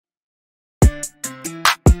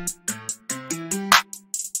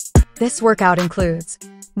This workout includes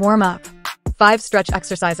warm up, 5 stretch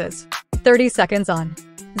exercises, 30 seconds on,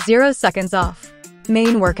 0 seconds off.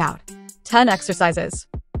 Main workout, 10 exercises,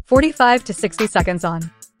 45 to 60 seconds on,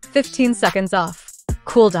 15 seconds off.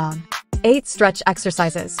 Cool down, 8 stretch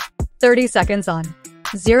exercises, 30 seconds on,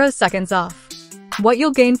 0 seconds off. What you'll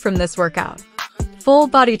gain from this workout: full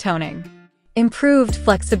body toning, improved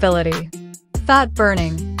flexibility, fat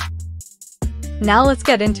burning. Now let's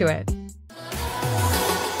get into it.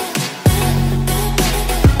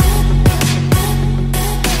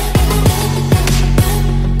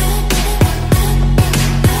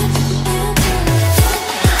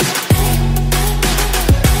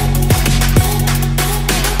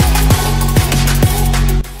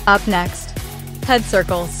 Up next, head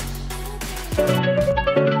circles.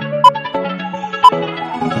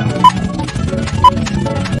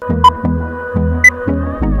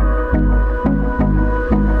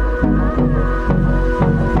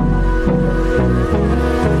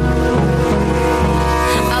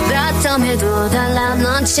 Abrázame toda la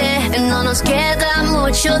noche, no nos queda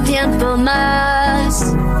mucho tiempo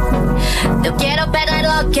más. No quiero perder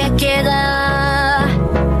lo que queda.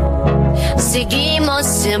 Seguimos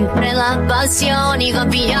siempre la pasión y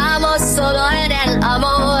confiamos solo en el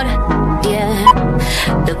amor. Yeah.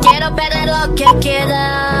 No quiero perder lo que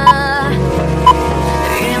queda.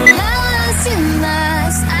 Y más y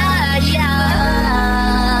más allá.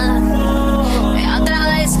 Otra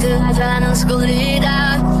vez que haya en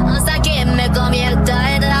oscuridad hasta que me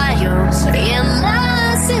convierta en rayos. Y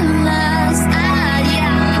más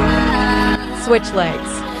allá. Switch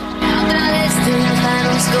legs. Otra vez que haya en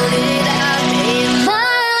oscuridad.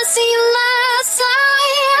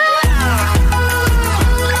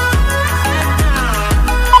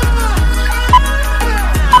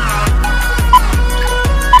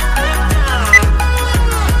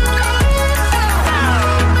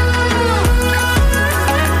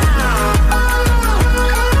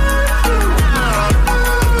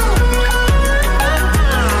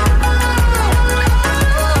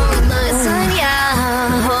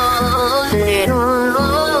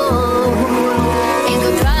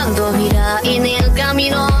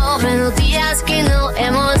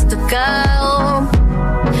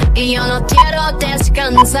 Y yo no quiero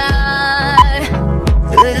descansar.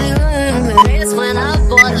 Es buena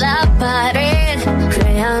por la pared,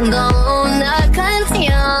 creando una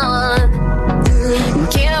canción.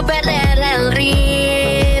 Quiero perder el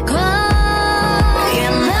ritmo. Y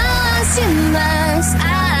más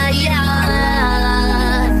allá.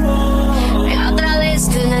 Y otra vez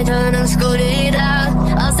te meto en oscuridad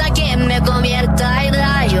hasta que me convierta en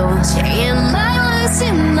rayos. Y más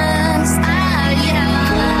allá.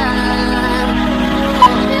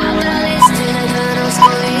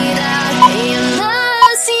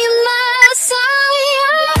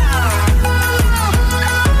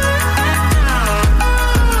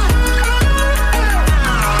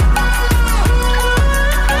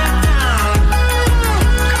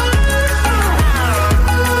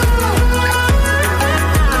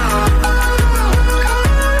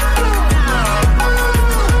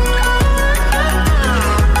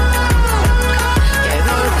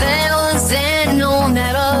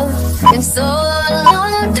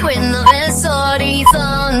 Solo tú en los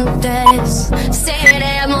horizontes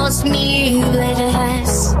seremos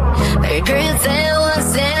miles.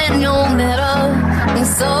 Crecemos en número.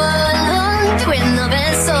 Solo tú en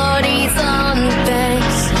los horizontes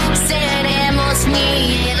seremos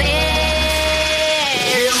miles.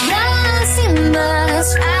 Más y más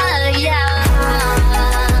allá.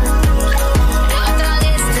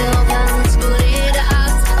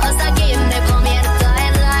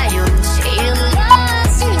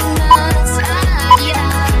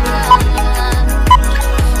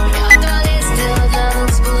 Still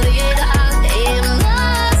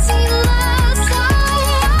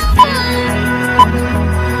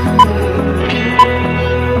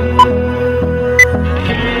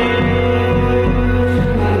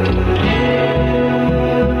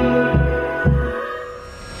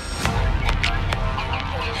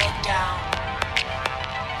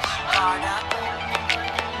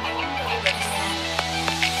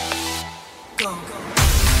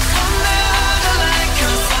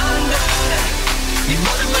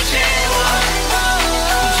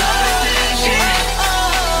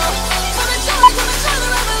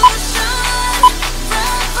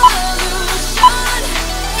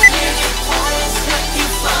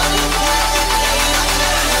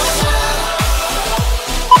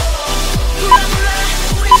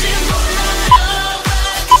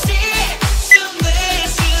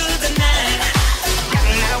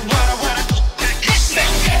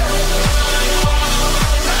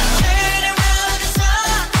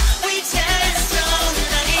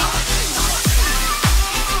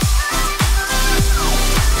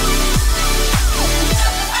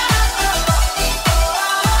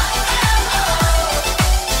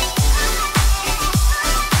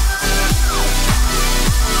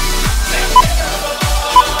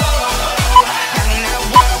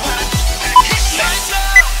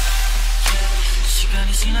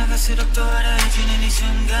시간이 지나갈수록 더 알아해지는 이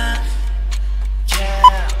순간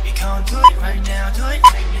Yeah, we gon' do it right now, do it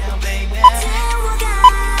right now, baby.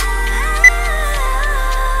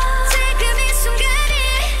 지금 이 순간이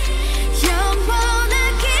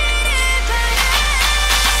영원하기를 바라.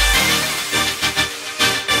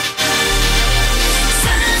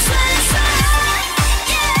 Fly, fly, fly,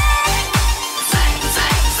 yeah. Fly,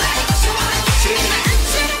 fly, fly.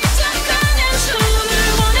 안전하면 숨을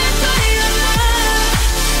못 내버려.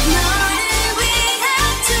 너를 위한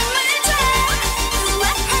틈을 줘.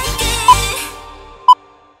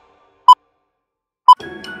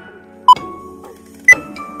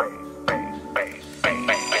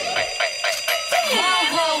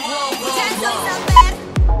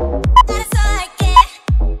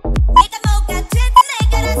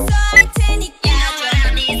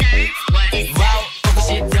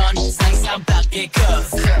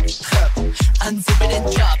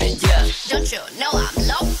 Don't you know I'm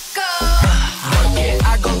loco? Yeah,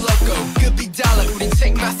 I go loco. Could be dollar, 우린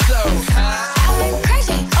take my soul. I'm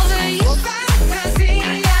crazy over you.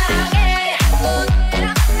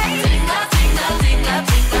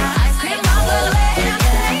 Ice cream all the way.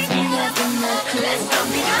 Let's go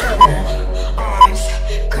be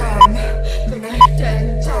Come, 눈을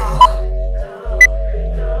땡겨.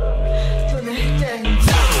 눈을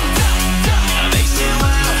땡겨.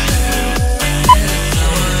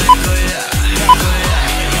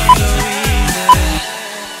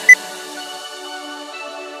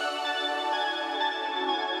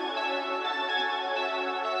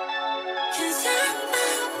 Cause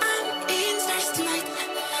I'm in stars tonight.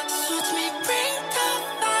 So to me, bring the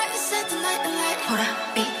fire, set the night alight. Hold up,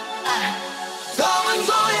 beat, 검은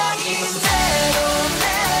고양이 메로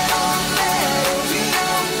메로 메로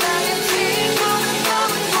위험한 친구는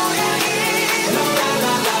검은 고양이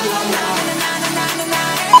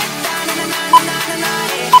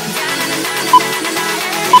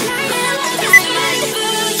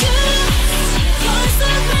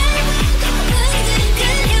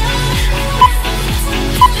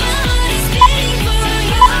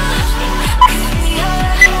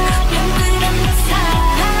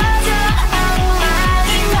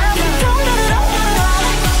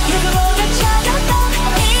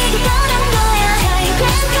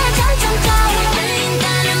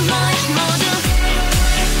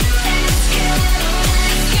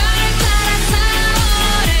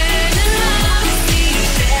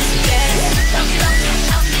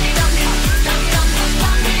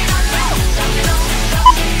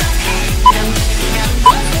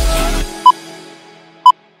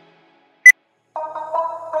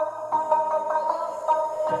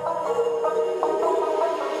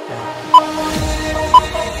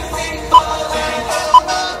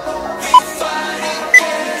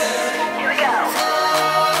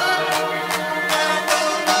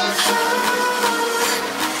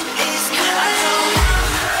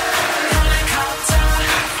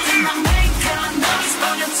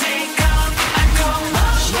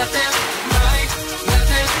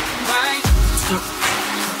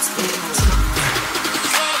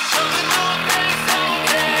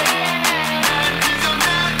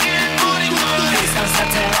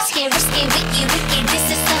Risky, risky, wicky, wicky, this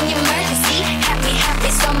is an emergency. Happy,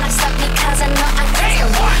 happy, so much stuff because I know I'm crazy.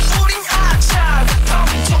 우린 아차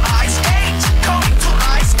coming to ice age coming to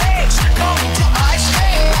ice age coming to ice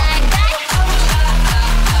age Like that.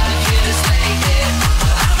 Here to stay here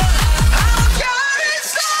I'm getting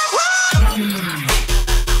so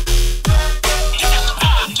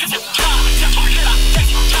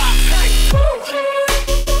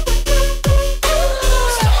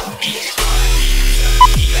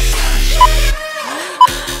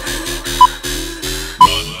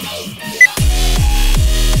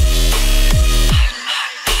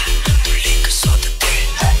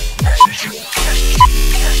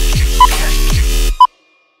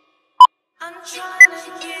I'm trying to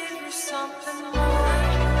give you something more.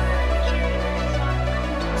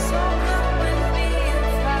 So come with me and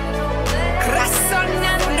fly away.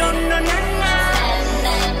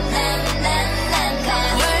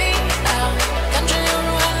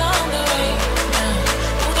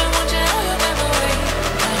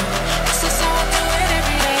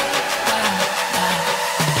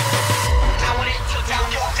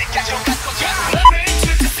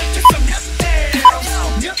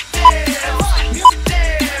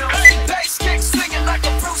 Bass kick swinging like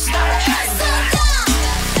a Bruce Lee.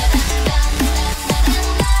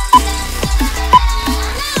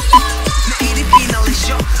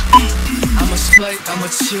 I'ma slay, I'ma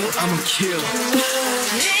chill, I'ma kill.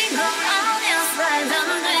 이거 아니야,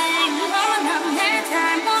 살던 내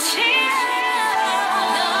잘못이야.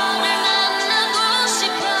 너를 만나고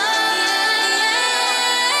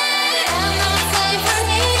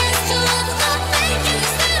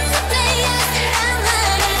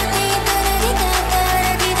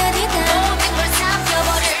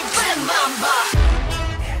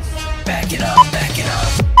it up, back it up.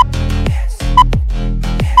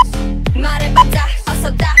 말해봤자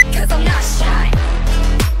어서 다 cause I'm not shy.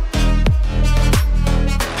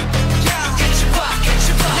 Catch your buck, let's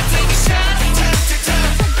take a shot.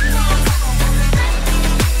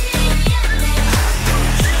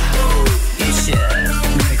 You should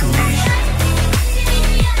make a wish.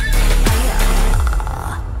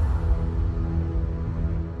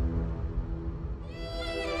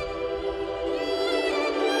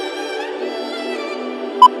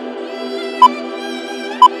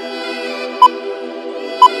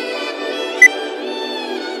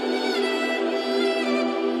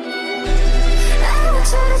 I want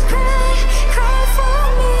you to cry, cry for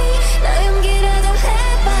me. 나 용기라도 해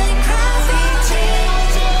빨리 gravity.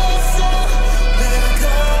 내가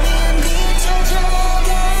거리에 미쳐져가.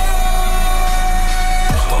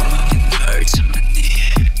 뻔하게 널 참았니?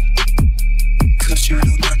 Cause you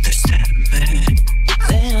don't understand me.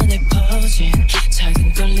 내 안에 퍼진 작은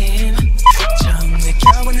떨림. 처음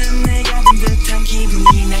느껴보는 내가 든 듯한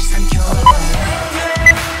기분이 날 삼켜와.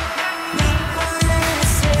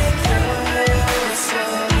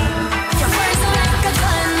 Your words are like a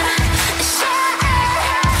gun, a shot.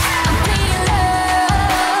 I'm bleeding love.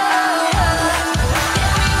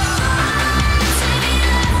 Take me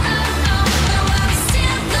out, but we're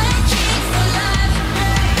still looking for love.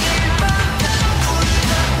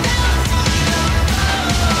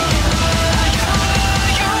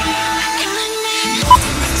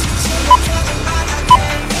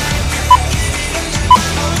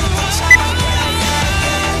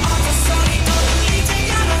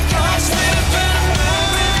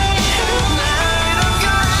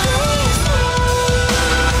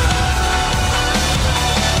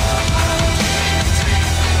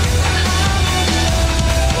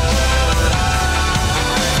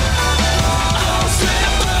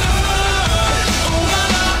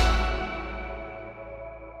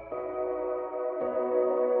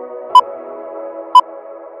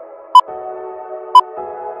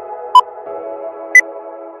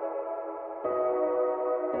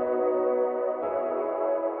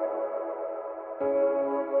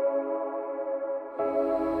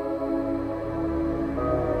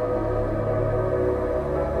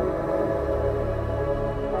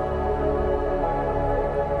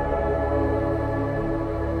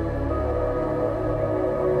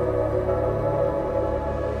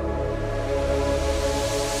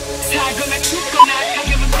 살거나 죽거나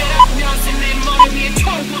가격은 때려보면서 내 머리 위에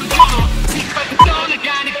총구를 걸어 뒷발로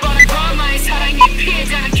떠나가니 뻔한 드라마의 사랑의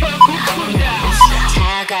피해자는 결국 군다.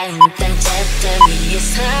 차가운 땅짝들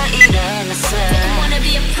위에서 일어났어. I wanna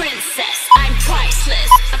be a princess, I'm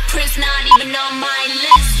priceless. A prince not even on my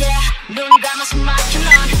list. Yeah, 눈 감아서 막혀 넌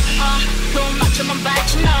돈 맞춰만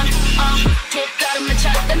밝힌 넌 뒷걸음만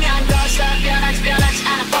쳤다면 벌써 변하지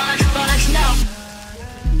않아 뻔하지 no.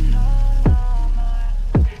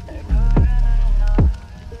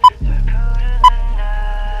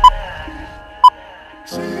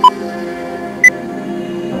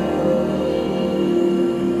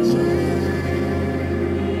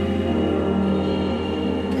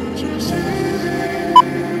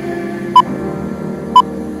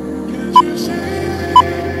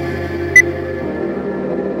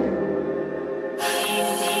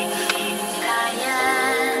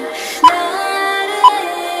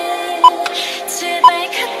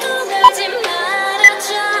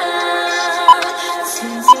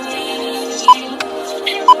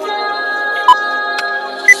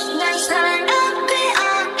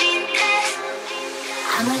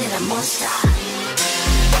 I'm a little monster.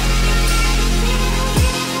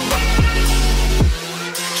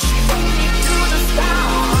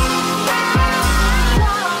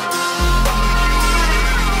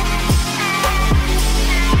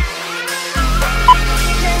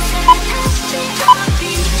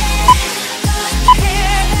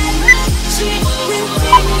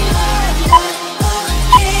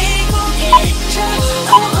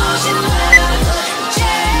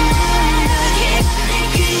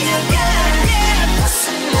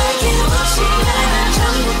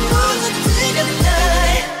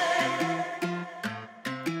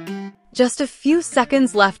 Just a few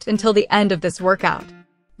seconds left until the end of this workout.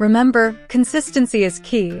 Remember, consistency is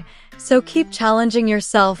key, so keep challenging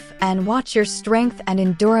yourself and watch your strength and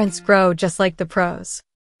endurance grow just like the pros.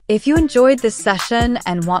 If you enjoyed this session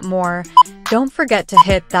and want more, don't forget to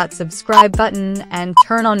hit that subscribe button and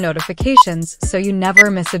turn on notifications so you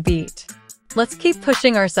never miss a beat. Let's keep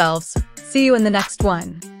pushing ourselves. See you in the next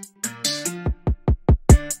one.